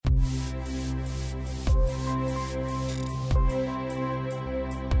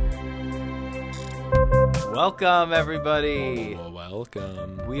Welcome, everybody.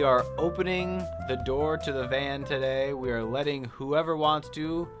 Welcome. We are opening the door to the van today. We are letting whoever wants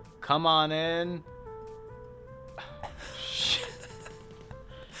to come on in.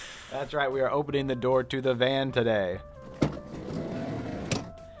 That's right. We are opening the door to the van today.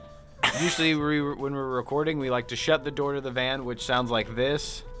 Usually, when we're recording, we like to shut the door to the van, which sounds like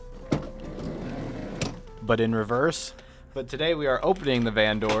this, but in reverse. But today, we are opening the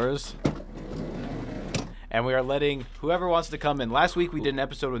van doors. And we are letting whoever wants to come in. Last week, we did an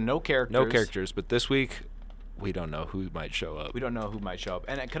episode with no characters. No characters, but this week, we don't know who might show up. We don't know who might show up.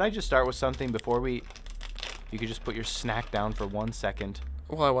 And could I just start with something before we... You could just put your snack down for 1 second.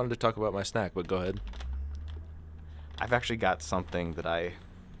 Well, I wanted to talk about my snack, but go ahead. I've actually got something that I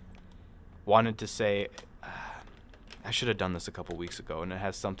wanted to say. I should have done this a couple weeks ago, and it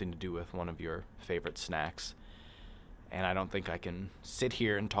has something to do with one of your favorite snacks. And I don't think I can sit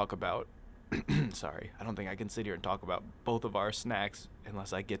here and talk about... Sorry, I don't think I can sit here and talk about both of our snacks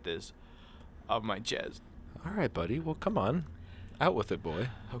unless I get this off my chest. All right, buddy. Well, come on. Out with it, boy.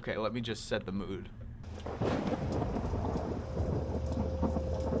 Okay, let me just set the mood.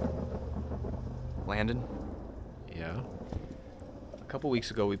 Landon? Yeah? A couple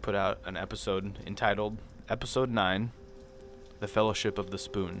weeks ago, we put out an episode entitled Episode 9, The Fellowship of the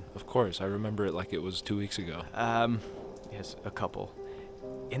Spoon. Of course. I remember it like it was 2 weeks ago. Yes, a couple.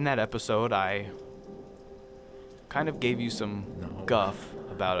 In that episode, I kind of gave you some guff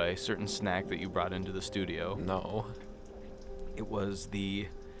about a certain snack that you brought into the studio. No. It was the...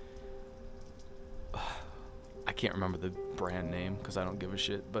 I can't remember the brand name because I don't give a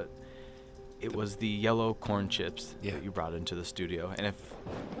shit, but it was the yellow corn chips that you brought into the studio. And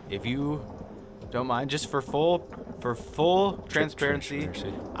if you don't mind, just for full transparency,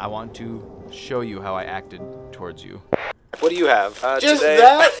 I want to show you how I acted towards you. What do you have? Just today,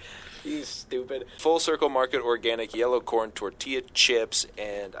 that? You stupid. Full Circle Market organic yellow corn tortilla chips,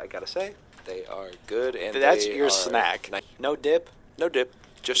 and I gotta say, they are good. And That's they your are snack. nice. No dip? No dip,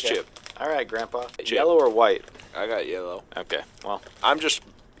 just Okay. chip. All right, Grandpa. Chip. Yellow or white? I got yellow. Okay, well, I'm just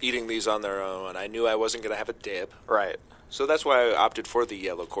eating these on their own. I knew I wasn't gonna have a dip, right. so that's why I opted for the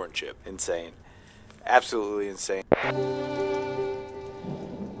yellow corn chip. Insane. Absolutely insane.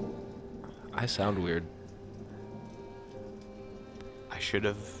 I sound weird. I should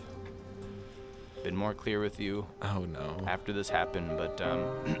have been more clear with you Oh, no. after this happened, but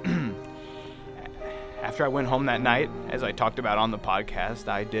after I went home that night, as I talked about on the podcast,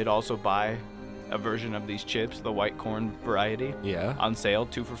 I did also buy a version of these chips, the white corn variety, Yeah? on sale,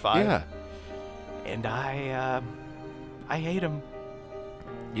 2 for $5. Yeah. And I ate them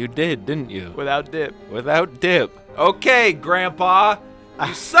You did, didn't you? without dip. Without dip. Okay, Grandpa,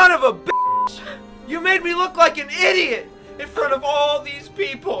 you son of a bitch! You made me look like an idiot in front of all these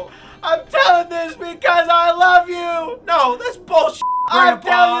people. I'm telling this because I love you. No, that's bullshit, I'm Grandpa.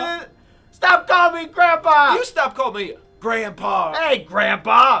 telling you this. Stop calling me Grandpa. You stop calling me Grandpa. Hey,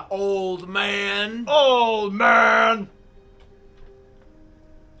 Grandpa. Old man. Old man.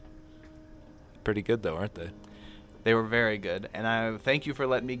 Pretty good, though, aren't they? They were very good, and I thank you for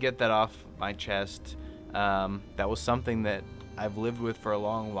letting me get that off my chest. That was something that I've lived with for a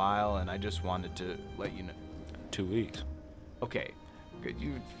long while, and I just wanted to let you know. 2 weeks. Okay, could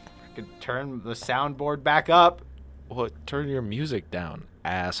turn the soundboard back up? What? Turn your music down,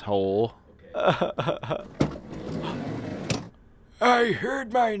 asshole. I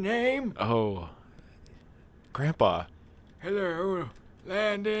heard my name. Oh. Grandpa. Hello,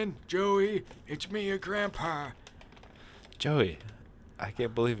 Landon, Joey. It's me, your Grandpa. Joey. I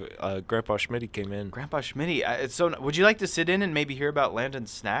can't believe it. Grandpa Schmitty came in. Grandpa Schmitty, it's so. Would you like to sit in and maybe hear about Landon's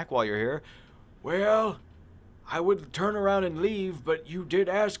snack while you're here? Well, I would turn around and leave, but you did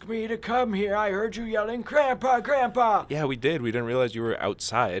ask me to come here. I heard you yelling, Grandpa, Grandpa. Yeah, we did. We didn't realize you were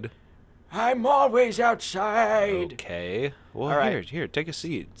outside. I'm always outside. Okay. Well, All right. here, take a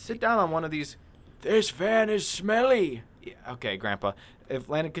seat. Sit down on one of these. This van is smelly. Yeah, okay, Grandpa. If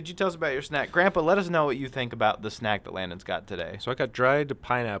Landon, could you tell us about your snack? Grandpa, let us know what you think about the snack that Landon's got today. So I got dried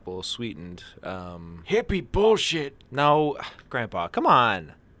pineapple, sweetened. Hippie bullshit. No, Grandpa, come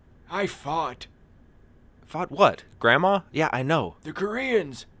on. I fought. Fought what? Grandma? Yeah, I know. The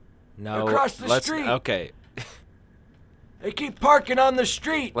Koreans. No. Across the street. Okay, They keep parking on the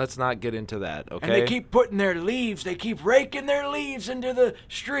street. let's not get into that, okay? And they keep putting their leaves. They keep raking their leaves into the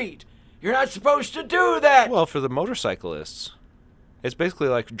street. You're not supposed to do that. Well, for the motorcyclists. It's basically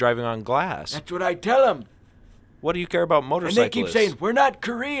like driving on glass. That's what I tell them. What do you care about And motorcyclists? they keep saying, we're not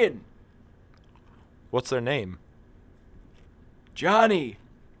Korean. What's their name? Johnny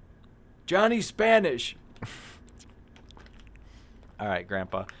Spanish. All right,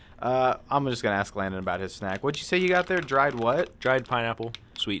 Grandpa. I'm just gonna ask Landon about his snack. What'd you say you got there? Dried what? Dried pineapple,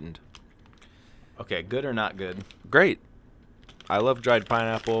 sweetened. Okay, good or not good? Great. I love dried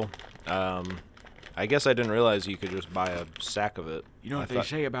pineapple. I guess I didn't realize you could just buy a sack of it. You know what they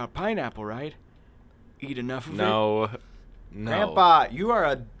say about pineapple, right? Eat enough of it. No. Grandpa, you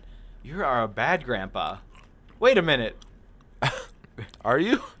are a bad grandpa. Wait a minute. Are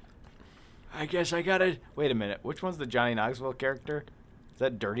you? I guess I gotta. Wait a minute. Which one's the Johnny Knoxville character? Is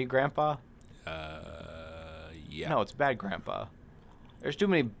that Dirty Grandpa? Yeah. No, it's Bad Grandpa. There's too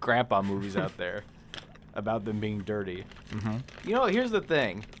many grandpa movies out there about them being dirty. Mm-hmm. You know, here's the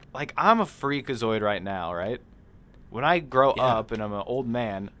thing. Like, I'm a freakazoid right now, right? When I grow up and I'm an old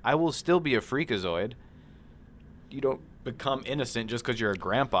man, I will still be a freakazoid. You don't become innocent just because you're a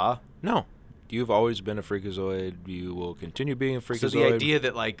grandpa. No. You've always been a freakazoid. You will continue being a freakazoid. So the idea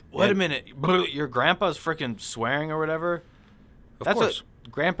that, like, wait a minute, your grandpa's freaking swearing or whatever, Of course.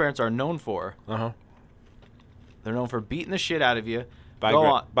 What grandparents are known for. Uh-huh. They're known for beating the shit out of you. Bye, Go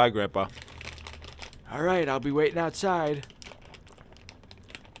on. Bye, Grandpa. All right, I'll be waiting outside.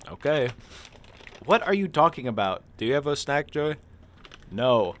 Okay. What are you talking about? Do you have a snack, Joey?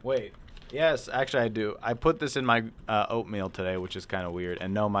 No. Wait. Yes, actually I do. I put this in my oatmeal today, which is kind of weird.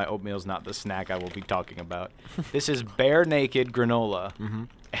 And no, my oatmeal's not the snack I will be talking about. This is Bare Naked granola. Mm-hmm.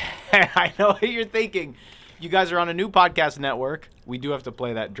 I know what you're thinking. You guys are on a new podcast network. We do have to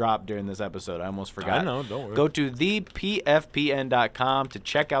play that drop during this episode. I almost forgot. I know, don't worry. Go to thepfpn.com to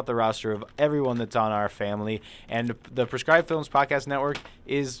check out the roster of everyone that's on our family. And the Prescribed Films Podcast Network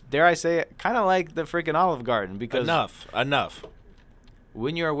is, dare I say it, kind of like the freaking Olive Garden. Because Enough.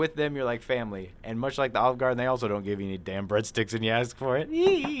 when you're with them, you're like family. And much like the Olive Garden, they also don't give you any damn breadsticks when you ask for it.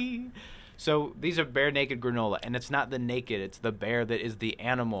 So these are Bare Naked granola. And it's not the naked. It's the bear that is the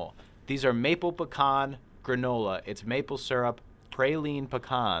animal. These are maple pecan granola. It's maple syrup, praline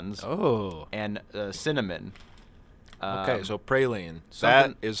pecans, and cinnamon. Okay, so praline.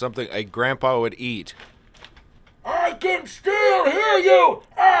 something- That is something a grandpa would eat. I can still hear you,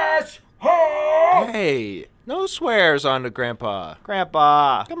 asshole! Hey, no swears on the grandpa.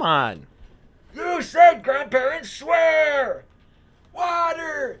 Grandpa. Come on. You said grandparents swear!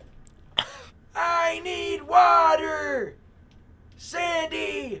 Water! I need water!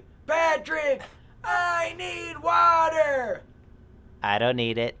 Sandy! Patrick! I need water! I don't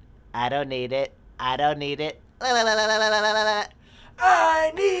need it. I don't need it. I don't need it. I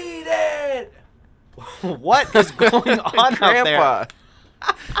need it! What is going on Grandpa. out there?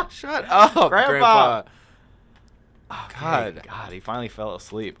 Shut up, Grandpa. Grandpa. God. God, he finally fell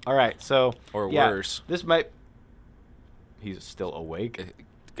asleep. All right, so. Or yeah, worse. This might. He's still awake.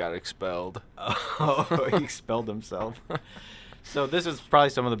 Got expelled. Oh, he expelled himself. So this is probably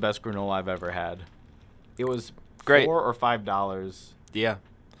some of the best granola I've ever had. It was Great. $4 or $5. Yeah.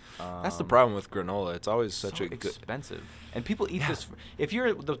 That's the problem with granola. It's always such so a good. expensive. And people eat this. If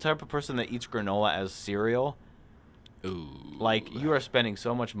you're the type of person that eats granola as cereal, Ooh. like you are spending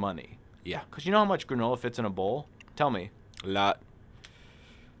so much money. Yeah. Because you know how much granola fits in a bowl? Tell me. A lot.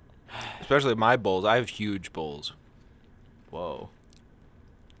 Especially my bowls. I have huge bowls. Whoa.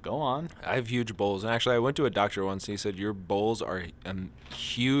 Go on. I have huge bowls. And actually, I went to a doctor once and he said, your bowls are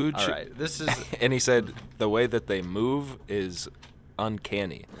huge. All right. This is. And he said, the way that they move is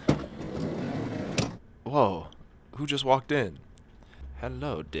uncanny. Whoa. Who just walked in?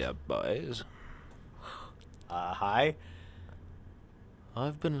 Hello, dear boys. Hi.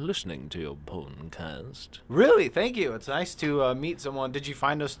 I've been listening to your podcast. Really? Thank you. It's nice to meet someone. Did you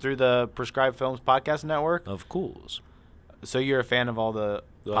find us through the Prescribed Films Podcast Network? Of course. So you're a fan of all the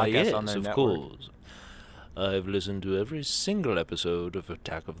podcasts yes, on their of network? course. I've listened to every single episode of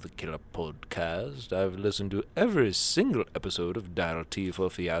Attack of the Killer podcast. I've listened to every single episode of Dial T for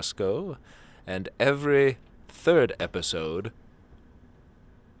Fiasco, and every third episode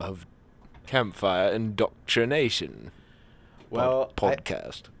of Campfire Indoctrination Well,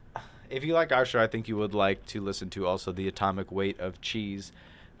 podcast. If you like our show, I think you would like to listen to also The Atomic Weight of Cheese.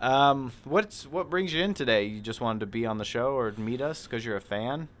 What brings you in today? You just wanted to be on the show or meet us because you're a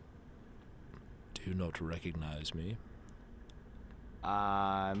fan? Do you not recognize me?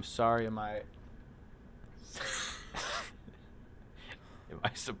 I'm sorry, am I... Am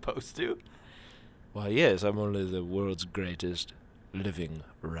I supposed to? Why, yes, I'm only the world's greatest living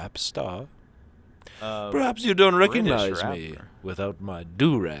rap star. Perhaps you don't recognize me rapper. without my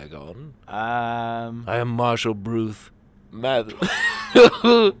do-rag on. I I am Marshall Bruce Mathers.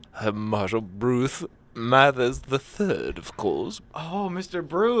 I am Marshall Bruce Mathers the Third, of course. Oh, Mr.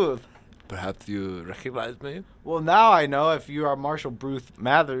 Bruth. Perhaps you recognize me? Well, now I know if you are Marshall Bruth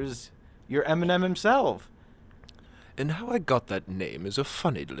Mathers, you're Eminem himself. And how I got that name is a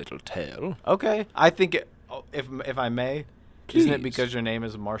funny little tale. Okay. I think, if I may, isn't it Please. because your name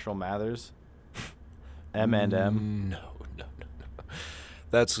is Marshall Mathers? M&M. No.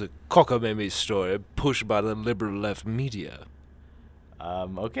 That's a cockamamie story pushed by the liberal left media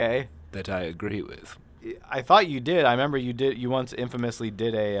Okay. that I agree with. I thought you did. I remember you once infamously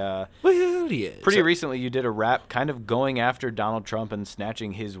did a, Well, yes. pretty recently you did a rap kind of going after Donald Trump and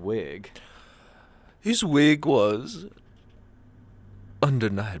snatching his wig. His wig was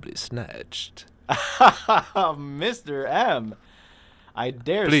undeniably snatched. Mr. M. I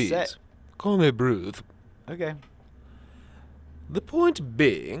dare Please, say. call me Bruce. Okay. The point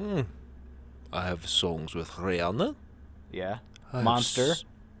being, I have songs with Rihanna. Yeah. I have Monster.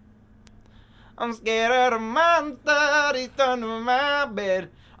 I'm scared of the monster. He's under my bed.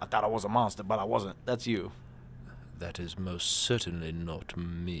 I thought I was a monster, but I wasn't. That's you. That is most certainly not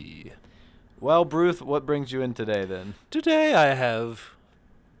me. Well, Bruce, what brings you in today then? Today I have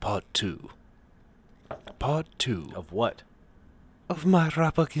part 2. Part 2 Of what? of my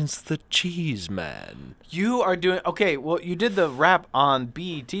rap against the cheese man. You are doing okay. Well, you did the rap on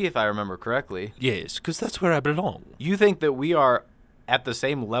BET, if I remember correctly. Yes, because that's where I belong. You think that we are at the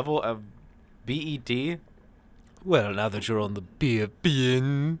same level of BET? Well, now that you're on the beer.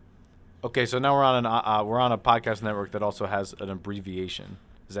 Okay, so now we're on a podcast network that also has an abbreviation.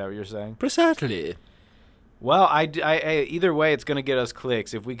 Is that what you're saying? Precisely. Well, either way, it's gonna get us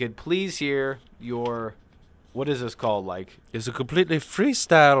clicks. If we could please hear your, what is this called? Like, It's a completely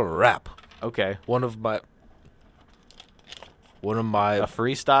freestyle rap. okay, One of my a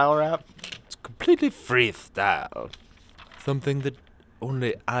freestyle rap. It's completely freestyle. Something that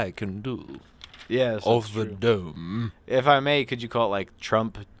only I can do. Yes. Off the dome. If I may, could you call it like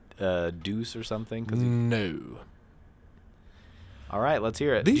Trump Deuce or something? No. All right, let's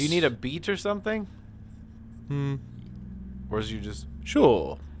hear it. Do you This- need a beat or something? Or is you just?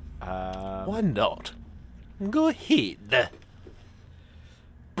 Sure. Uh, Why not? Go ahead.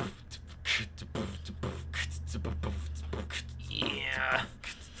 Yeah.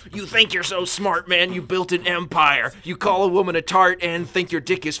 You think you're so smart, man. You built an empire. You call a woman a tart and think your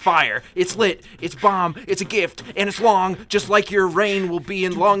dick is fire. It's lit, it's bomb, it's a gift, and it's long, just like your reign will be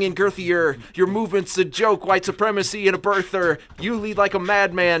in long and girthier. Your movement's a joke, white supremacy and a birther. You lead like a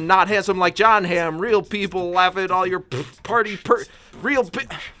madman, not handsome like John Hamm. Real people laugh at all your party real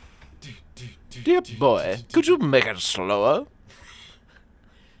Dear boy, could you make it slower?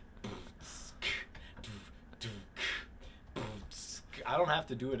 I don't have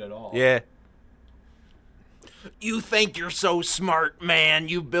to do it at all. Yeah. You think you're so smart, man.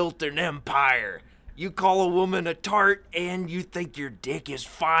 You built an empire. You call a woman a tart and you think your dick is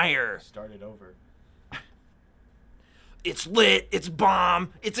fire. Start it over. It's lit, it's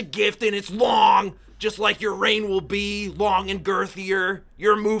bomb, it's a gift, and it's long. Just like your reign will be, long and girthier.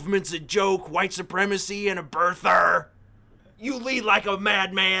 Your movement's a joke, white supremacy, and a birther. You lead like a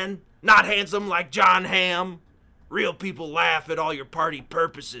madman, not handsome like John Hamm. Real people laugh at all your party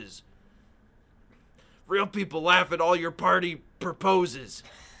purposes. Real people laugh at all your party proposes.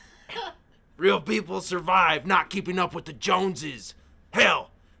 Real people survive not keeping up with the Joneses. Hell,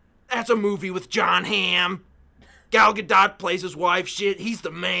 that's a movie with John Hamm. Gal Gadot plays his wife. Shit, he's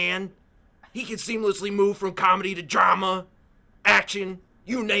the man. He can seamlessly move from comedy to drama, action,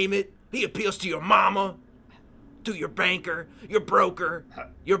 you name it. He appeals to your mama, to your banker, your broker,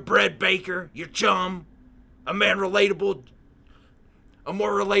 your bread baker, your chum. A more relatable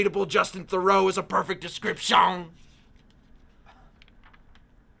Justin Theroux is a perfect description.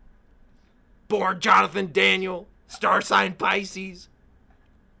 Born Jonathan Daniel, star sign Pisces.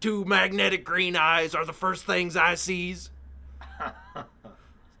 2 magnetic green eyes are the first things I sees.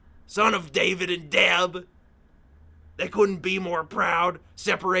 Son of David and Deb. They couldn't be more proud,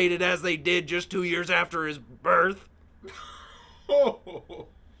 separated as they did just 2 years after his birth.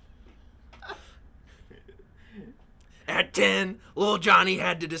 At 10, little Johnny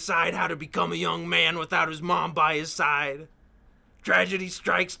had to decide how to become a young man without his mom by his side. Tragedy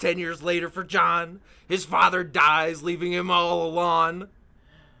strikes 10 years later for John. His father dies, leaving him all alone.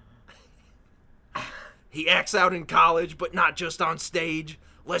 He acts out in college, but not just on stage.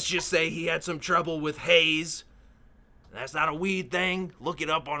 Let's just say he had some trouble with haze. That's not a weed thing. Look it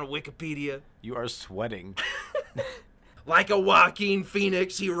up on Wikipedia. You are sweating. Like a Joaquin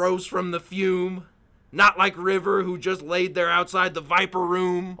Phoenix, he rose from the fume. Not like River, who just laid there outside the Viper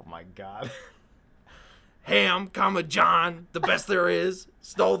Room. Oh my God. Ham, John, the best there is,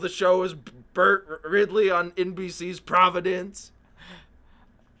 stole the show as Burt Ridley on NBC's Providence.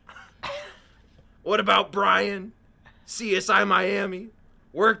 What about Brian? CSI Miami.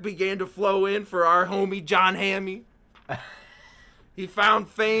 Work began to flow in for our homie John Hammy. He found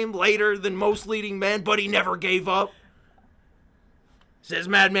fame later than most leading men, but he never gave up. Says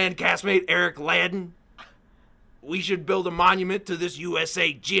Madman castmate Eric Landon. We should build a monument to this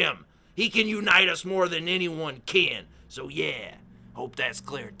USA Jim. He can unite us more than anyone can. So yeah, hope that's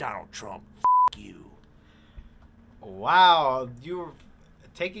clear, Donald Trump. F*** you. Wow, you're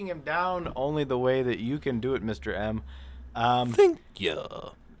taking him down only the way that you can do it, Mr. M. Thank you.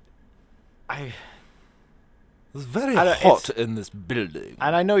 It's very hot in this building.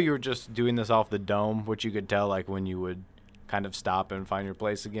 And I know you were just doing this off the dome, which you could tell like when you would kind of stop and find your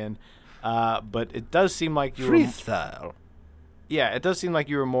place again. But it does seem like you freestyle. Yeah, it does seem like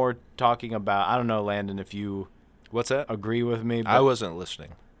you were more talking about, I don't know, Landon, if you What's that? agree with me. I wasn't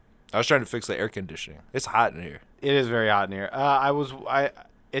listening. I was trying to fix the air conditioning. It's hot in here. It is very hot in here.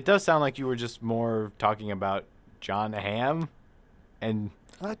 It does sound like you were just more talking about John Hamm and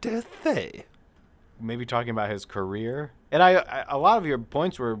I dare say. maybe talking about his career. And a lot of your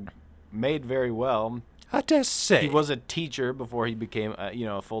points were made very well. I dare say. He was a teacher before he became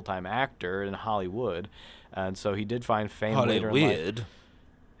a full-time actor in Hollywood. And so he did find fame later in life.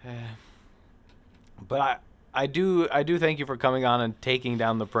 But I do thank you for coming on and taking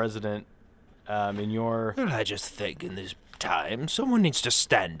down the president in your... Well, I just think in this time, someone needs to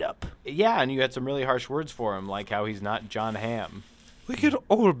stand up. Yeah, and you had some really harsh words for him, like how he's not John Hamm. We could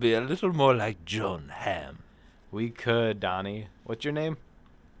all be a little more like John Hamm. We could, Donnie. What's your name?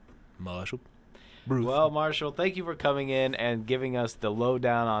 Marshall. Bruce. Well, Marshall, thank you for coming in and giving us the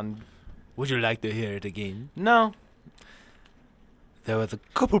lowdown on... Would you like to hear it again? No. There was a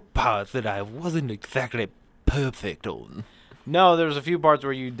couple parts that I wasn't exactly perfect on. No, there was a few parts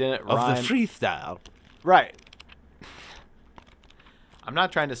where you didn't rhyme. Of the freestyle. Right. I'm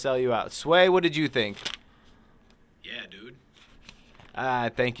not trying to sell you out. Sway, what did you think? Yeah, dude.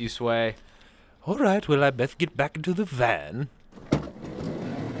 Thank you, Sway. All right, well, I best get back into the van.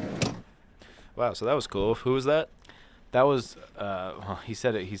 Wow, so that was cool. Who was that? That was, he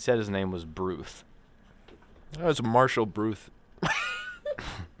said it. He said his name was Bruce. That was Marshall Bruce.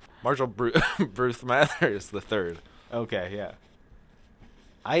 Marshall Bruce Mathers the third. Okay, yeah.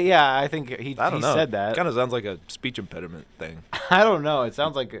 I think he said that. Kind of sounds like a speech impediment thing. I don't know. It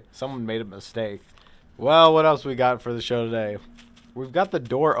sounds like someone made a mistake. Well, what else we got for the show today? We've got the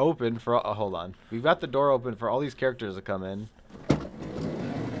door open for... hold on. We've got the door open for all these characters to come in.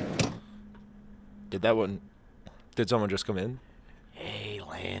 Did someone just come in? Hey,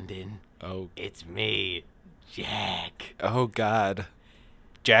 Landon. Oh. It's me, Jack. Oh, God.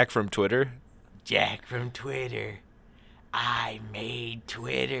 Jack from Twitter? Jack from Twitter. I made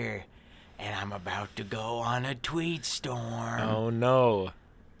Twitter, and I'm about to go on a tweet storm. Oh, no.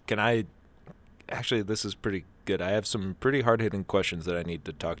 Actually, this is pretty good. I have some pretty hard-hitting questions that I need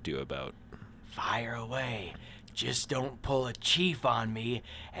to talk to you about. Fire away. Just don't pull a chief on me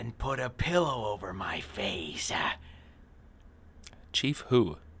and put a pillow over my face. Chief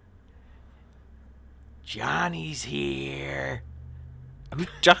who? Johnny's here. Who's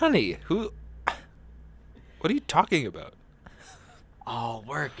Johnny? Who? What are you talking about? All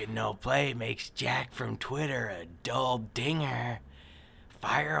work and no play makes Jack from Twitter a dull dinger.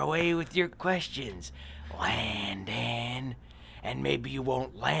 Fire away with your questions, Landon. And maybe you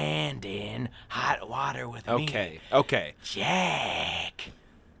won't land in hot water with me. Okay. Jack.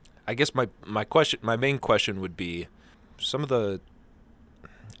 I guess my main question would be some of the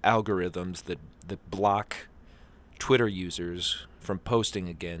algorithms that block Twitter users from posting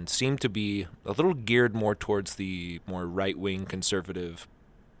again seem to be a little geared more towards the more right-wing conservative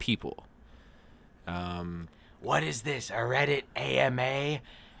people. What is this, a Reddit AMA?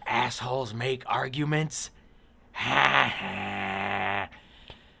 Assholes make arguments? Ha ha.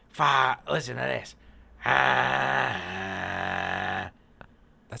 Listen to this. Ha ha.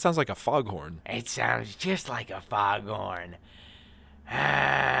 That sounds like a foghorn. It sounds just like a foghorn. Ha.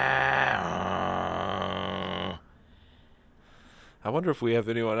 I wonder if we have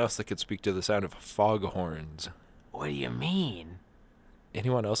anyone else that could speak to the sound of foghorns. What do you mean?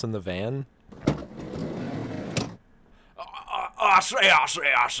 Anyone else in the van? I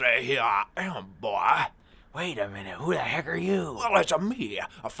say, here I am, boy. Wait a minute, who the heck are you? Well, it's me,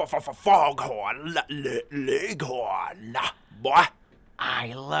 a foghorn, leghorn, boy.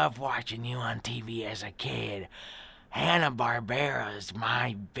 I love watching you on TV as a kid. Hanna-Barbera is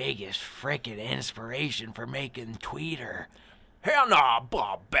my biggest frickin' inspiration for making Tweeter.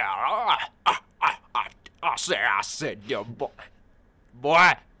 Hanna-Barbera, I said, you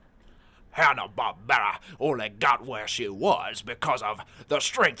boy. Hanna-Barbera only got where she was because of the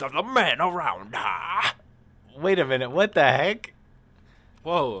strength of the men around her. Wait a minute, what the heck?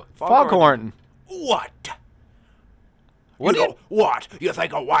 Whoa. Foghorn. What? What? You know what? You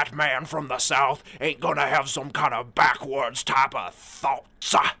think a white man from the South ain't gonna have some kind of backwards type of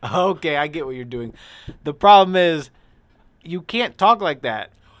thoughts? Okay, I get what you're doing. The problem is, you can't talk like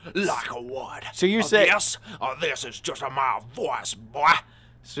that. Like a what? So you're saying- This is just my voice, boy.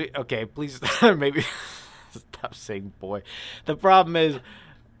 So, okay, please maybe stop saying boy. The problem is,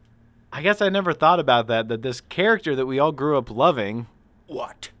 I guess I never thought about that this character that we all grew up loving.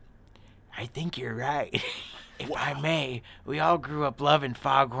 What? I think you're right. If I may, we all grew up loving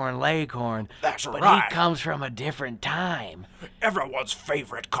Foghorn Leghorn. That's but right. he comes from a different time. Everyone's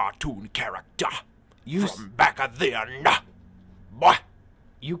favorite cartoon character. You From back then. Boy.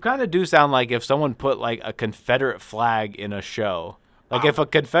 You kind of do sound like if someone put like a Confederate flag in a show. Like if a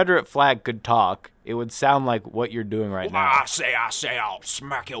Confederate flag could talk, it would sound like what you're doing right now. I say, I'll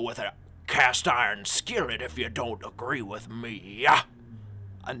smack you with a cast iron skillet if you don't agree with me.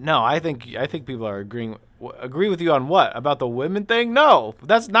 No, I think people are agreeing. Agree with you on what? About the women thing? No,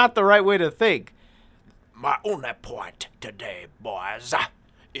 that's not the right way to think. My only point today, boys,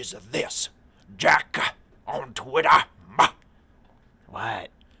 is this. Jack, on Twitter, What?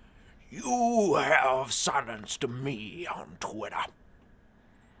 you have silenced me on Twitter.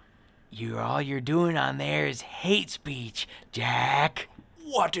 All you're doing on there is hate speech, Jack.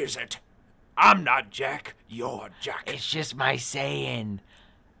 What is it? I'm not Jack, you're Jack. It's just my saying.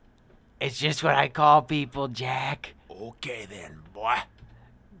 It's just what I call people, Jack. Okay then, boy.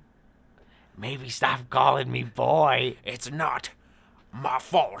 Maybe stop calling me boy. It's not my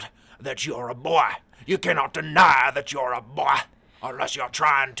fault that you're a boy. You cannot deny that you're a boy unless you're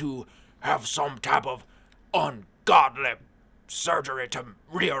trying to have some type of ungodly surgery to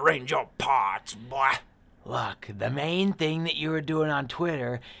rearrange your parts, boy. Look, the main thing that you were doing on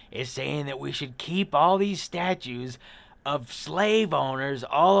Twitter is saying that we should keep all these statues of slave owners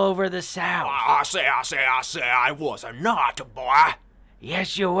all over the South. I say, I was not, boy.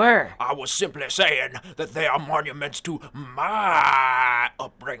 Yes, you were. I was simply saying that they are monuments to my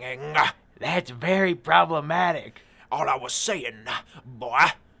upbringing. That's very problematic. All I was saying, boy,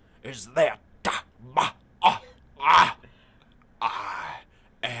 is that I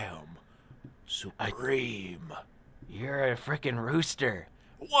am supreme. You're a frickin' rooster.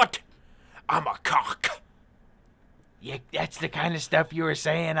 What? I'm a cock. Yeah, that's the kind of stuff you were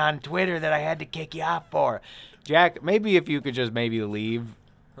saying on Twitter that I had to kick you off for. Jack, maybe if you could just maybe leave.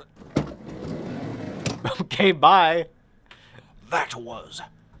 Okay, bye. That was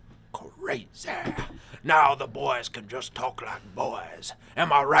crazy. Now the boys can just talk like boys.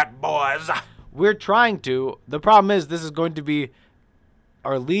 Am I right, boys? We're trying to. The problem is this is going to be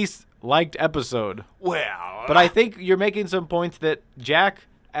our least liked episode. Well, But I think you're making some points that Jack.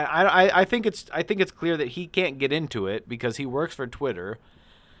 I think it's clear that he can't get into it because he works for Twitter.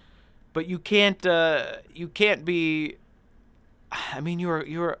 But you can't be. I mean,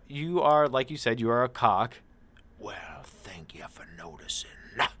 you are like you said, you are a cock. well, thank you for noticing.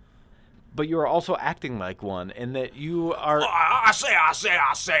 But you are also acting like one, and that you are. I say,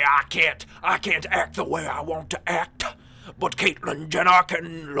 I can't act the way I want to act. But Caitlyn Jenner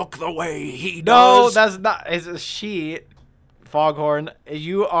can look the way he No, does. that's not. It's a she, Foghorn.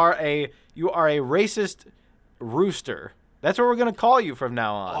 You are a racist rooster. That's what we're gonna call you from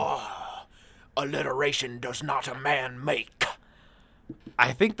now on. Alliteration does not a man make.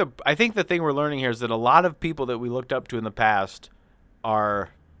 I think the thing we're learning here is that a lot of people that we looked up to in the past are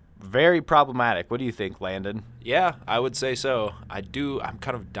very problematic. What do you think, Landon? Yeah, I would say so. I'm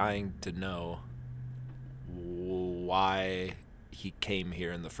kind of dying to know why he came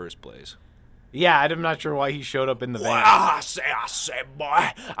here in the first place. Yeah, I'm not sure why he showed up in the Well, van. I say, boy,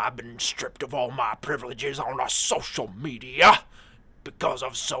 I've been stripped of all my privileges on the social media because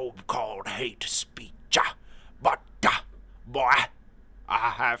of so-called hate speech. But, boy, I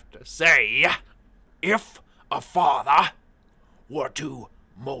have to say, if a father were to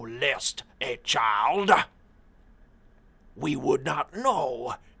molest a child, we would not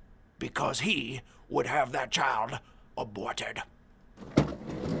know because he would have that child aborted.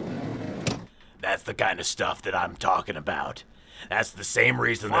 That's the kind of stuff that I'm talking about. That's the same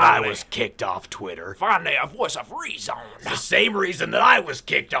reason that I Finally. was kicked off Twitter. Finally, a voice of reason. The same reason that I was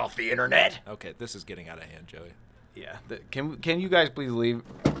kicked off the internet. Okay, this is getting out of hand, Joey. Yeah. Can you guys please leave?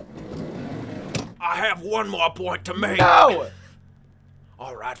 I have one more point to make. No.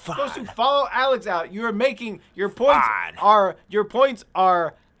 All right, Supposed to fine. follow Alex out. You are making your points Fine.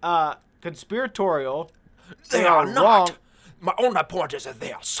 are conspiratorial. They are wrong. not. My only point is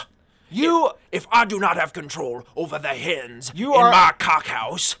this. You If I do not have control over the hens You in are- my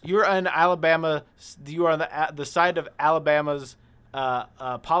cockhouse, you're in Alabama. You are on the side of Alabama's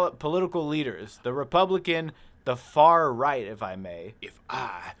political leaders, the Republican The far right, if I may. If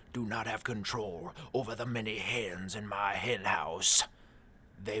I do not have control over the many hens in my hen house,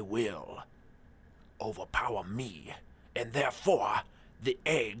 they will overpower me, and therefore the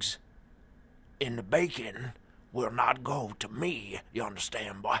eggs in the bacon will not go to me. You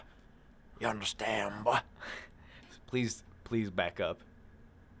understand, boy? You understand, boy? Please back up.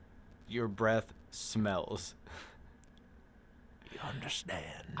 Your breath smells. You understand?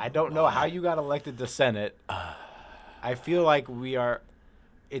 I don't know how you got elected to Senate. I feel like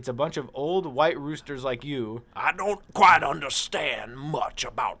it's a bunch of old white roosters like you. I don't quite understand much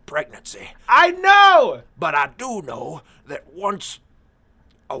about pregnancy, I know! but I do know that once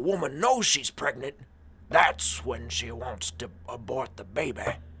a woman knows she's pregnant, that's when she wants to abort the baby.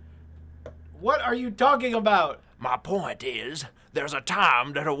 What are you talking about? My point is, there's a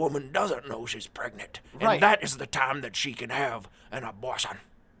time that a woman doesn't know she's pregnant, Right. and that is the time that she can have an abortion.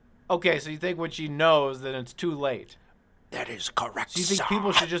 Okay, so you think when she knows, then it's too late. That is correct, So you think sir.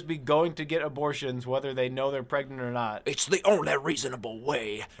 people should just be going to get abortions whether they know they're pregnant or not, It's the only reasonable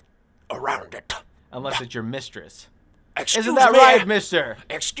way around it. unless it's your mistress. Excuse Isn't that me? right, mister?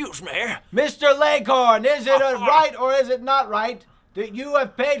 Excuse me? Mr. Leghorn, is it right or is it not right that you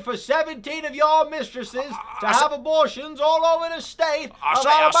have paid for 17 of your mistresses to have abortions all over the state of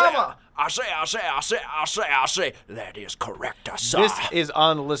Alabama? I say. That is correct, sir. This is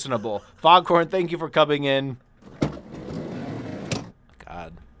unlistenable. Foghorn, thank you for coming in.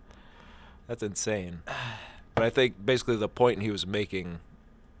 God, that's insane. But I think basically the point he was making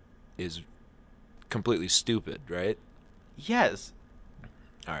is completely stupid, right? Yes,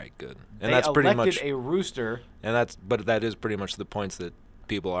 All right, good. they And that's pretty elected much, a rooster. but that is pretty much the points that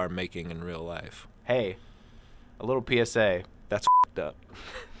people are making in real life. Hey, a little PSA. That's f***ed up.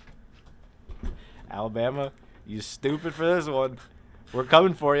 Alabama, you stupid for this one. We're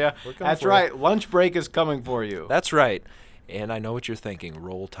coming for you. We're coming That's for you. right. Lunch break is coming for you. That's right. And I know what you're thinking.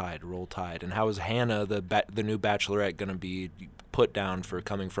 Roll Tide, Roll Tide. And how is Hannah, the new bachelorette, going to be put down for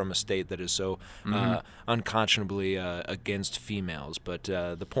coming from a state that is so unconscionably against females? But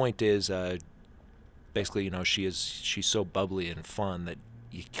the point is, basically, she's so bubbly and fun that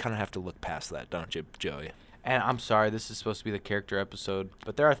you kind of have to look past that, don't you, Joey? And I'm sorry, this is supposed to be the character episode,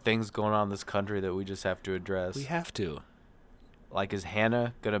 but there are things going on in this country that we just have to address. We have to. Like, is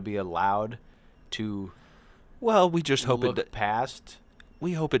Hannah going to be allowed to Well, we just hope look past?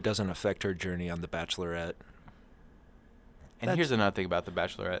 we hope it doesn't affect her journey on The Bachelorette. And That's- here's another thing about The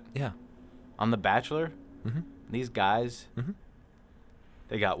Bachelorette. Yeah. On The Bachelor, Mhm. these guys, Mhm.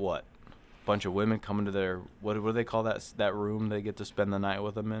 they got what? Bunch of women coming to their, what do they call that room they get to spend the night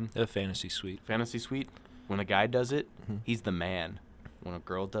with them in? A fantasy suite. Fantasy suite. When a guy does it, Mhm. he's the man. When a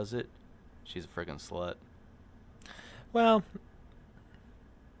girl does it, she's a freaking slut. Well,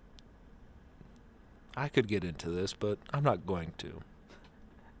 I could get into this, but I'm not going to.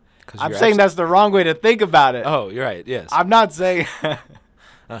 'Cause I'm you're saying that's the wrong way to think about it. Oh, you're right. Yes. I'm not saying.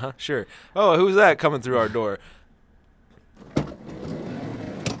 Uh-huh. Sure. Oh, who's that coming through our door?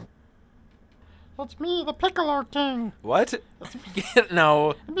 It's me, the Piccolo King. What?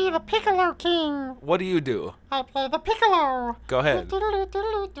 No. Me, the Piccolo King. What do you do? I play the Piccolo. Go ahead.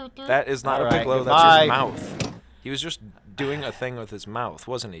 That is not All a right, piccolo. goodbye. That's his mouth. He was just doing a thing with his mouth,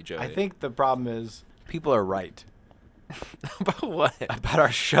 wasn't he, Joey? I think the problem is people are right About what? about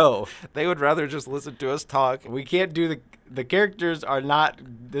our show. They would rather just listen to us talk. We can't do the characters are not.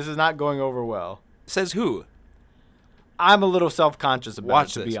 This is not going over well. Says who? I'm a little self-conscious about Watch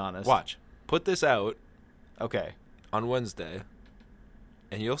it, to this. be honest. Watch. Put this out Okay. on Wednesday,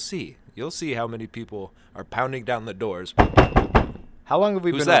 and you'll see. You'll see how many people are pounding down the doors. How long have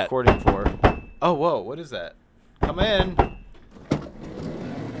we Who's been that? recording for? Oh, whoa! What is that? Come in.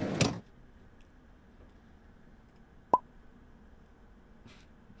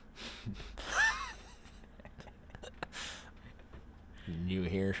 You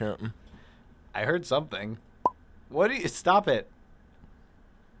hear something? I heard something. What do you? Stop it!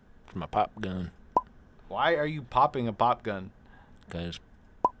 It's my pop gun. Why are you popping a pop gun? Guys,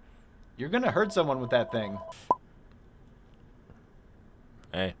 You're gonna hurt someone with that thing.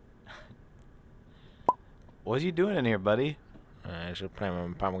 hey, What are you doing in here, buddy? I should play with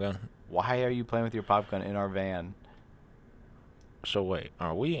my pop gun. Why are you playing with your pop gun in our van? So wait,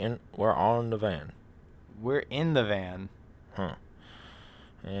 are we in? We're all in the van. We're in the van. Huh.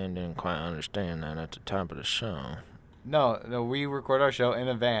 And didn't quite understand that at the top of the show. No, we record our show in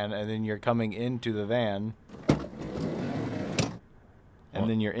a van, and then you're coming into the van. And What?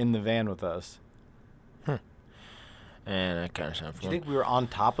 then you're in the van with us. And that kind of sounds Do you fun. think we were on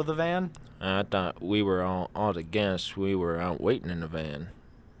top of the van? I thought we were all the guests. We were out waiting in the van.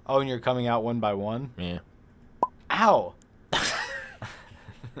 Oh, and you're coming out one by one? Yeah. Ow!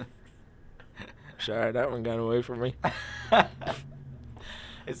 Sorry, that one got away from me.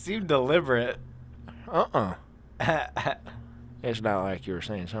 It seemed deliberate. It's not like you were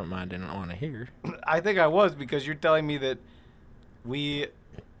saying something I didn't want to hear. I think I was, because you're telling me that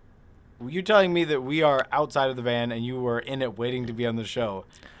you're telling me that we are outside of the van and you were in it waiting to be on the show.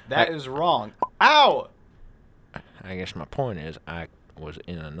 That is wrong. Ow! I guess my point is I was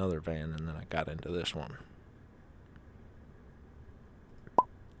in another van and then I got into this one.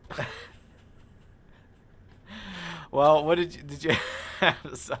 Well, what did you have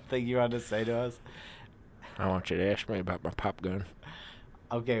something you wanted to say to us? I want you to ask me about my pop gun.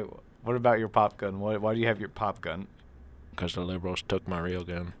 Okay, what about your pop gun? Why do you have your pop gun? Because the liberals took my real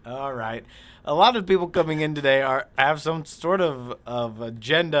gun. All right. A lot of people coming in today have some sort of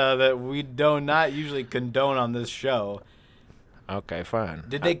agenda that we do not usually condone on this show. Okay, fine.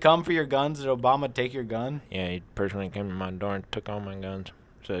 Did they come for your guns? Did Obama take your gun? Yeah, he personally came to my door and took all my guns.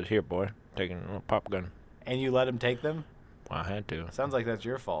 Said, here, boy, taking a little pop gun. And you let him take them? Well, I had to. Sounds like that's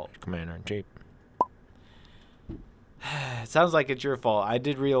your fault. Commander-in-Chief. It sounds like it's your fault. I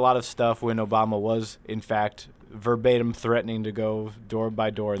did read a lot of stuff when Obama was, in fact, verbatim threatening to go door by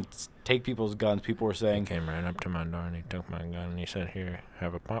door and take people's guns. People were He saying, came right up to my door and he took my gun and he said, here,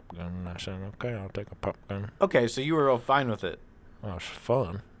 have a pop gun. And I said, okay, I'll take a pop gun. okay, so you were all fine with it. Well, it's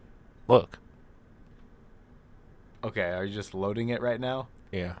fun. Look. Okay, are you just loading it right now?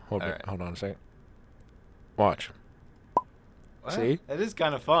 Yeah, hold All right. on a second. Watch. Well, See? It is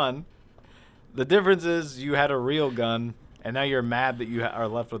kind of fun. The difference is you had a real gun, and now you're mad that you are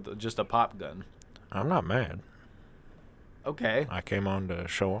left with just a pop gun. I'm not mad. Okay. I came on to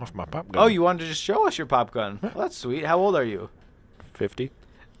show off my pop gun. Oh, you wanted to just show us your pop gun. Well, that's sweet. How old are you? 50?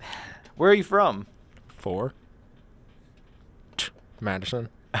 Where are you from? 4? Madison?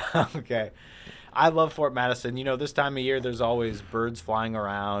 Okay. I love Fort Madison. You know, this time of year, there's always birds flying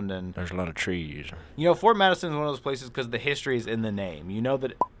around. And, There's a lot of trees. you know, Fort Madison is one of those places because the history is in the name. You know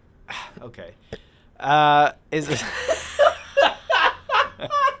that... Okay. Is it...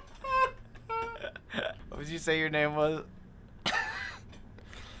 What did you say your name was?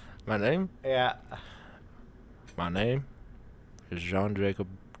 My name? Yeah. My name is John Jacob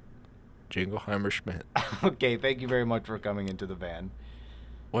Jingleheimer Schmidt. Okay, thank you very much for coming into the van.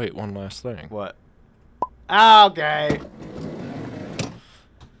 Wait, one last thing. What? Okay.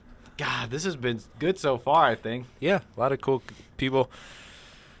 God, this has been good so far, I think. Yeah, a lot of cool people.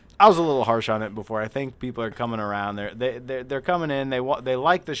 I was a little harsh on it before. I think people are coming around. They're coming in. They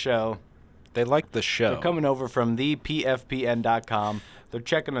like the show. They like the show. They're coming over from thepfpn.com. They're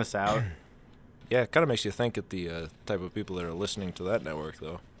checking us out. Yeah, it kind of makes you think of the type of people that are listening to that network,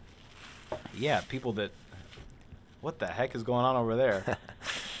 though. Yeah, people that... What the heck is going on over there?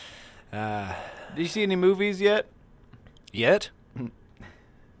 Did you see any movies yet? Yet?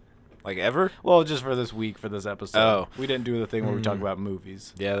 Like ever? Well, just for this week, for this episode. Oh. We didn't do the thing where we talk about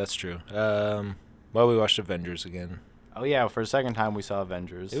movies. Yeah, that's true. Well, we watched Avengers again. Oh, yeah, for a second time we saw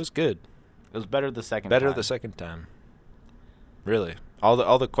Avengers. It was good. It was better the second time. Better the second time. Really. All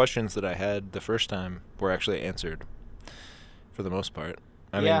the questions that I had the first time were actually answered, for the most part.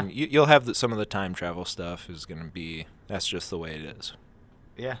 I Yeah. mean, you'll have some of the time travel stuff is going to be... That's just the way it is.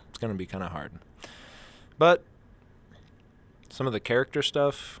 Yeah. It's going to be kind of hard. But some of the character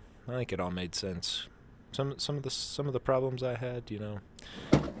stuff, I think it all made sense. Some of the problems I had, you know,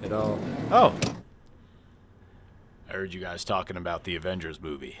 it all... Oh! I heard you guys talking about the Avengers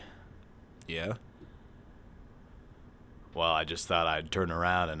movie. Yeah? Well, I just thought I'd turn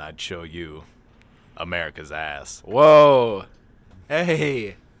around and I'd show you America's ass. Whoa!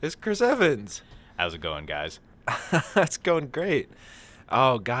 Hey! It's Chris Evans! How's it going, guys? That's going great.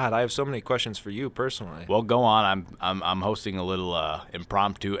 Oh, God, I have so many questions for you personally. Well, go on. I'm hosting a little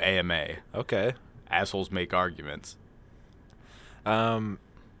impromptu AMA. Okay. Assholes make arguments. Okay,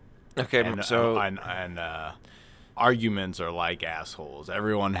 And, so... and arguments are like assholes.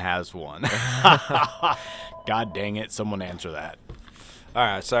 Everyone has one. God dang it! Someone answer that. All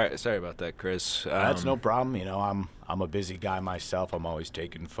right, sorry about that, Chris. That's no problem. You know, I'm a busy guy myself. I'm always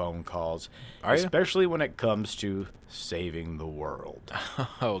taking phone calls, Are you? especially when it comes to saving the world.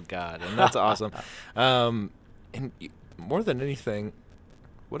 Oh, God, and that's awesome. More than anything,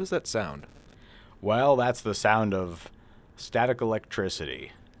 what does that sound? Well, that's the sound of static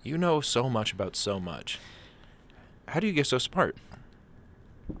electricity. You know so much about so much. How do you get so smart?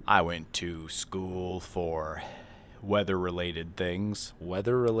 I went to school for weather-related things,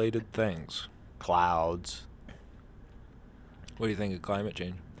 Weather-related things. clouds. What do you think of climate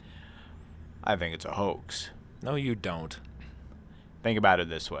change? I think it's a hoax. No, you don't. Think about it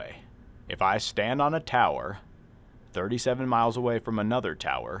this way. If I stand on a tower 37 miles away from another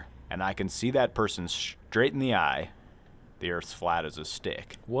tower, and I can see that person straight in the eye, the Earth's flat as a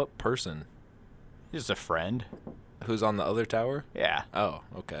stick. What person? Just a friend. Who's on the other tower? Yeah. Oh,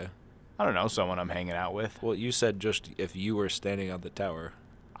 okay. I don't know, someone I'm hanging out with. Well, you said just if you were standing on the tower.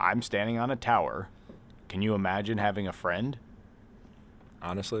 I'm standing on a tower. Can you imagine having a friend?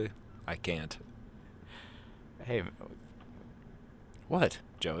 Honestly, I can't. Hey, What,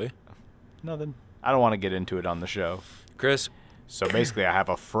 Joey? nothing. I don't want to get into it on the show. Chris, So basically, I have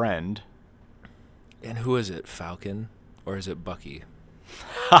a friend. and who is it? Falcon? Or is it Bucky?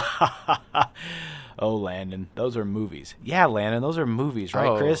 Oh, Landon, those are movies. Yeah, Landon, those are movies, right,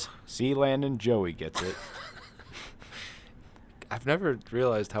 Oh. Chris? See, Landon, Joey gets it. I've never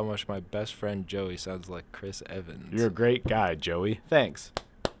realized how much my best friend Joey sounds like Chris Evans. You're a great guy, Joey. Thanks.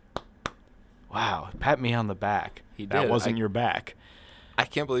 Wow, pat me on the back. He That did. wasn't your back. I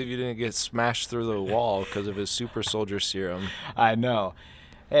can't believe you didn't get smashed through the wall because of his super soldier serum. I know.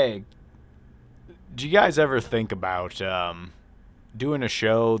 Hey, do you guys ever think about doing a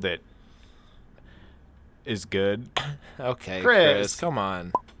show that is good? Okay, Chris. Chris, come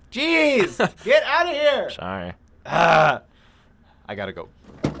on. Jeez, get out of here. Sorry. I gotta go.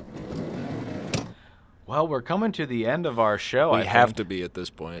 Well, we're coming to the end of our show. We have to be at this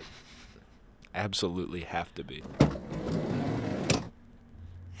point. Absolutely have to be.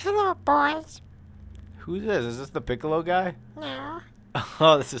 Hello, boys. Who's this? Is this the Piccolo guy? No,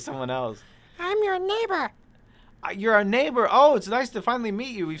 Oh, this is someone else. I'm your neighbor. You're our neighbor. Oh, it's nice to finally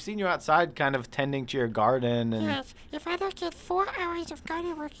meet you. We've seen you outside kind of tending to your garden. And Yes, if I don't get 4 hours of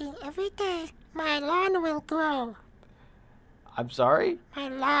garden working every day, my lawn will grow. I'm sorry? My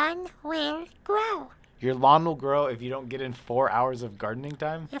lawn will grow. Your lawn will grow if you don't get in 4 hours of gardening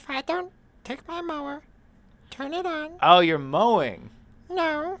time? If I don't take my mower, turn it on. Oh, you're mowing.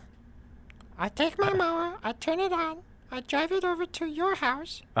 No. I take my mower, I turn it on, I drive it over to your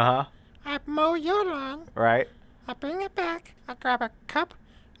house, Uh-huh. I mow your lawn, Right. I bring it back, I grab a cup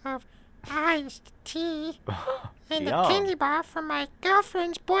of iced tea and a Yum. candy bar from my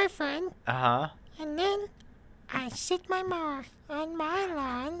girlfriend's boyfriend, Uh-huh. and then I sit my mower on my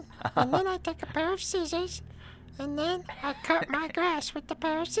lawn, and then I take a pair of scissors, and then I cut my grass with the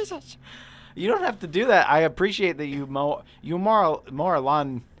pair of scissors. You don't have to do that. I appreciate that you mow our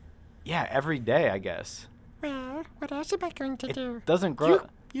lawn, yeah, every day, I guess. Well, what else am I going to do? Doesn't grow.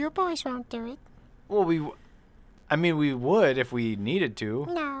 You boys won't do it. Well, we would if we needed to.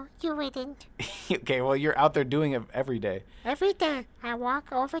 No, you wouldn't. Okay, well, you're out there doing it every day. Every day I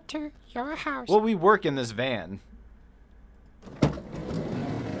walk over to your house. Well, we work in this van.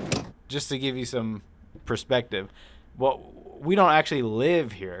 Just to give you some perspective. Well, we don't actually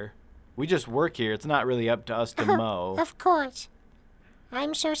live here. We just work here. It's not really up to us to mow. Of course.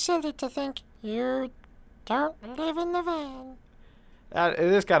 I'm so silly to think you don't live in the van. It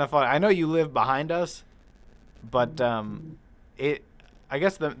is kind of fun. I know you live behind us, but I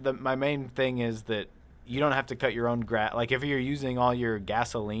guess my main thing is that you don't have to cut your own grass. Like if you're using all your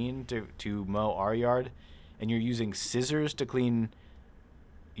gasoline to mow our yard, and you're using scissors to clean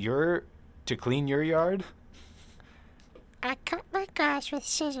your yard. I cut my grass with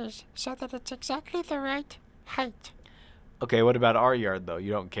scissors so that it's exactly the right height. Okay, what about our yard though?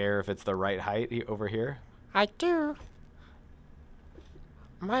 You don't care if it's the right height over here? I do.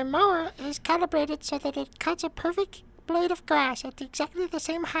 My mower is calibrated so that it cuts a perfect blade of grass at exactly the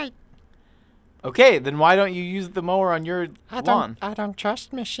same height. Okay, then why don't you use the mower on your lawn? I don't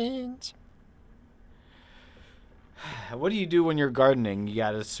trust machines. What do you do when you're gardening? You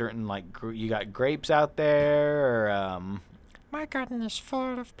got a certain you got grapes out there, or My garden is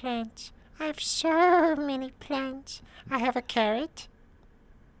full of plants. I have so many plants. I have a carrot.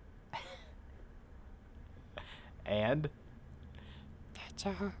 and That's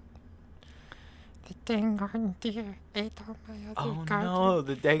all. The dang deer ate all my other oh garden no,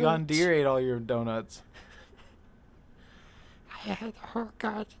 the daggone fruits. deer ate all your donuts. I had a whole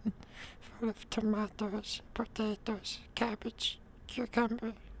garden full of tomatoes, potatoes, cabbage,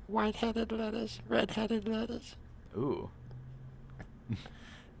 cucumber, white-headed lettuce, red-headed lettuce. Ooh.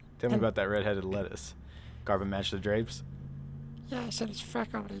 Tell me about that red-headed lettuce. Carbon match the drapes. Yes, and it's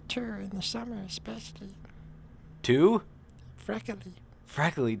freckly too in the summer especially. 2? Freckly.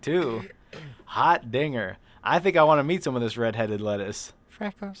 Freckly too. Hot dinger. I think I want to meet some of this red-headed lettuce.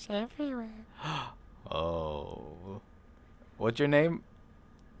 Freckles everywhere. Oh. What's your name?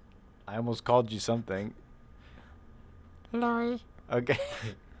 I almost called you something. Lori, Okay.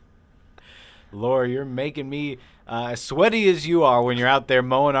 Laura, you're making me as sweaty as you are when you're out there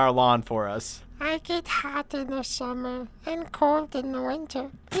mowing our lawn for us. I get hot in the summer and cold in the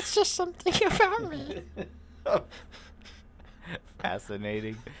winter. It's just something about me.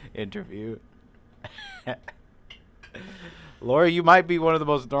 Fascinating interview. Lori, you might be one of the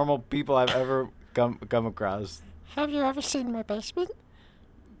most normal people I've ever come across. Have you ever seen my basement?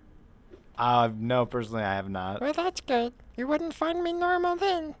 No, personally, I have not. Well, that's good. You wouldn't find me normal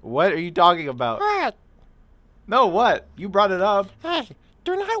then. What are you talking about? What? No, what? You brought it up. Hey,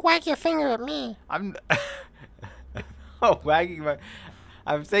 do not wag your finger at me. I'm wagging my.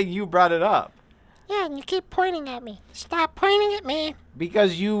 I'm saying you brought it up. Yeah, and you keep pointing at me. Stop pointing at me.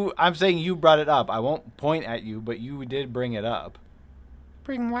 Because I'm saying you brought it up. I won't point at you, but you did bring it up.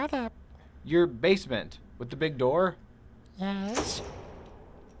 Bring what up? Your basement with the big door. Yes.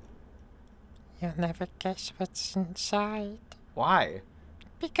 You'll never guess what's inside. Why?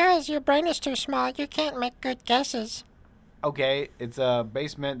 Because your brain is too small. You can't make good guesses. Okay, it's a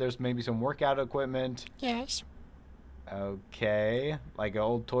basement. There's maybe some workout equipment. Yes. Okay, like an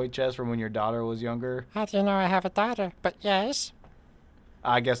old toy chest from when your daughter was younger. How do you know I have a daughter? But yes.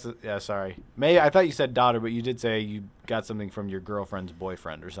 I guess, yeah, sorry. I thought you said daughter, but you did say you got something from your girlfriend's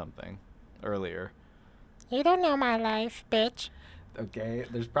boyfriend or something earlier. You don't know my life, bitch. Okay,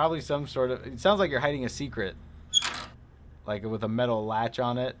 there's probably some sort of... It sounds like you're hiding a secret. Like with a metal latch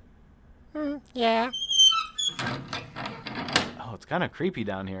on it. Yeah. Oh, it's kind of creepy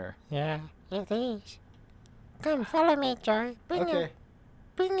down here. Yeah, it is. Come, follow me, Joy. Bring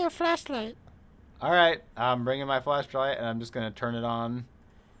your flashlight. All right, I'm bringing my flashlight, and I'm just going to turn it on.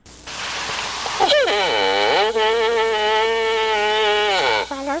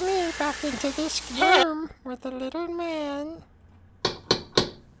 Follow me back into this room with the little man.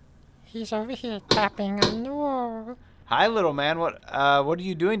 He's over here tapping on the wall. Hi, little man. What are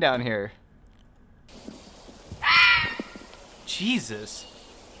you doing down here? Jesus.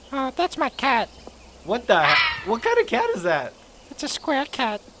 Oh, that's my cat. What the heck? What kind of cat is that? It's a square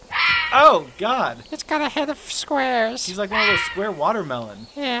cat. Oh, God. It's got a head of squares. He's like one of those square watermelon.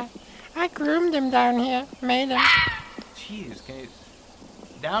 Yeah. I groomed him down here. Made him. Jeez, can you...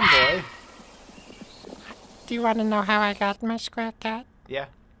 Down, boy. Do you want to know how I got my square cat? Yeah.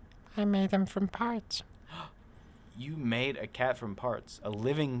 I made him from parts. You made a cat from parts. A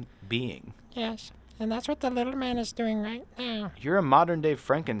living being. Yes. And that's what the little man is doing right now. You're a modern-day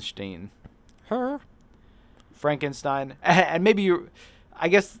Frankenstein. Her? Frankenstein. And maybe you're... I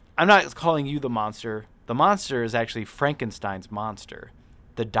guess I'm not calling you the monster. The monster is actually Frankenstein's monster.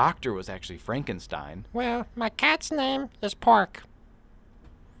 The doctor was actually Frankenstein. Well, my cat's name is Pork.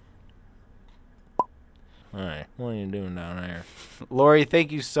 Alright, what are you doing down there? Lori, thank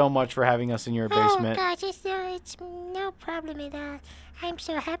you so much for having us in your basement. Oh, gosh, it's no problem at all. I'm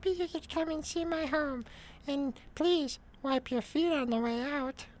so happy you could come and see my home. And please, wipe your feet on the way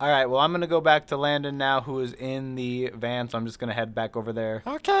out. All right, well, I'm going to go back to Landon now, who is in the van, so I'm just going to head back over there.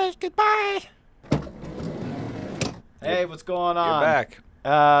 Okay, goodbye. Hey, what's going on? You're back.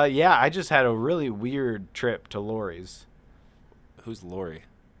 Yeah, I just had a really weird trip to Lori's. Who's Lori?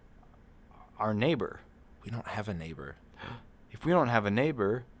 Our neighbor. We don't have a neighbor. If we don't have a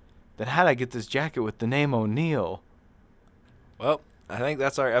neighbor, then how'd I get this jacket with the name O'Neill? Well, I think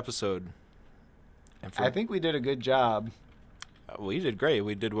that's our episode. And I think we did a good job. we did great.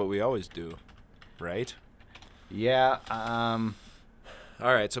 We did what we always do, right? Yeah,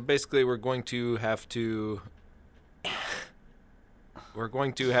 All right, so basically we're going to have to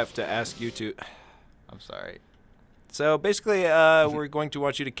ask you to... I'm sorry. So basically, we're going to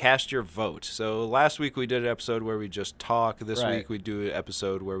want you to cast your vote. So last week we did an episode where we just talk. This Right. week we do an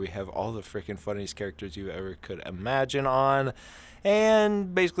episode where we have all the freaking funniest characters you ever could imagine on.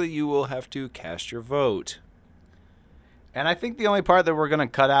 And basically you will have to cast your vote. And I think the only part that we're going to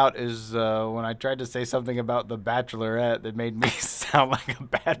cut out is when I tried to say something about the Bachelorette that made me sound like a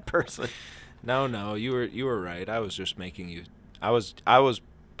bad person. No, you were right. I was just making you... I was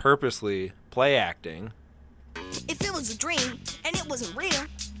purposely play acting. If it was a dream and it wasn't real,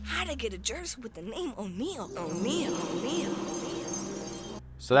 how'd I get a jersey with the name O'Neill?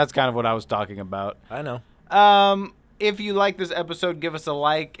 So that's kind of what I was talking about. I know. If you like this episode, give us a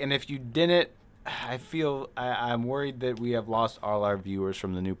like. And if you didn't, I'm worried that we have lost all our viewers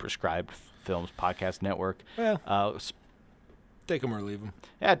from the new Prescribed Films Podcast Network. Well, take them or leave them.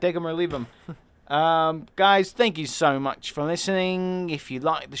 Yeah, take them or leave them. Guys, thank you so much for listening. If you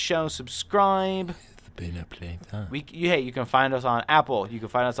like the show, subscribe. You can find us on Apple. You can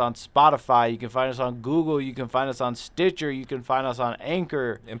find us on Spotify. You can find us on Google. You can find us on Stitcher. You can find us on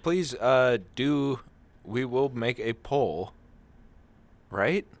Anchor. And please we will make a poll,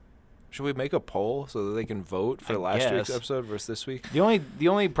 right? Should we make a poll so that they can vote for last week's episode versus this week? The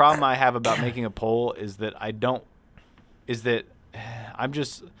only problem I have about making a poll is that I know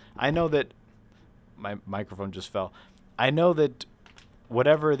that my microphone just fell. I know that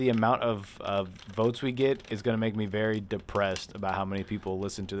whatever the amount of votes we get is going to make me very depressed about how many people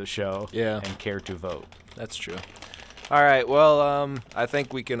listen to the show and care to vote. That's true. All right, well, I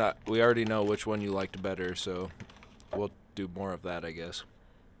think we can. We already know which one you liked better, so we'll do more of that, I guess.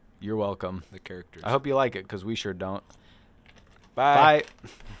 You're welcome. The characters. I hope you like it, because we sure don't. Bye.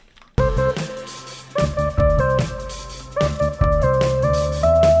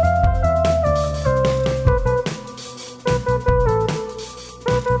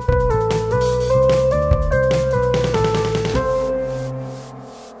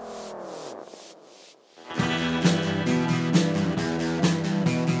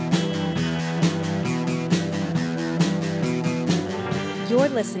 You're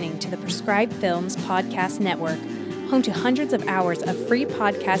listening to the Prescribed Films Podcast Network, home to hundreds of hours of free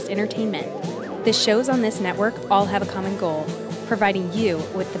podcast entertainment. The shows on this network all have a common goal, providing you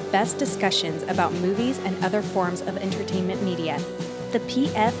with the best discussions about movies and other forms of entertainment media. The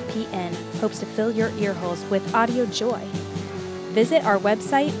PFPN hopes to fill your earholes with audio joy. Visit our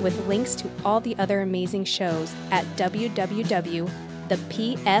website with links to all the other amazing shows at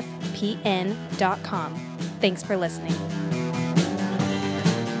www.thepfpn.com. Thanks for listening.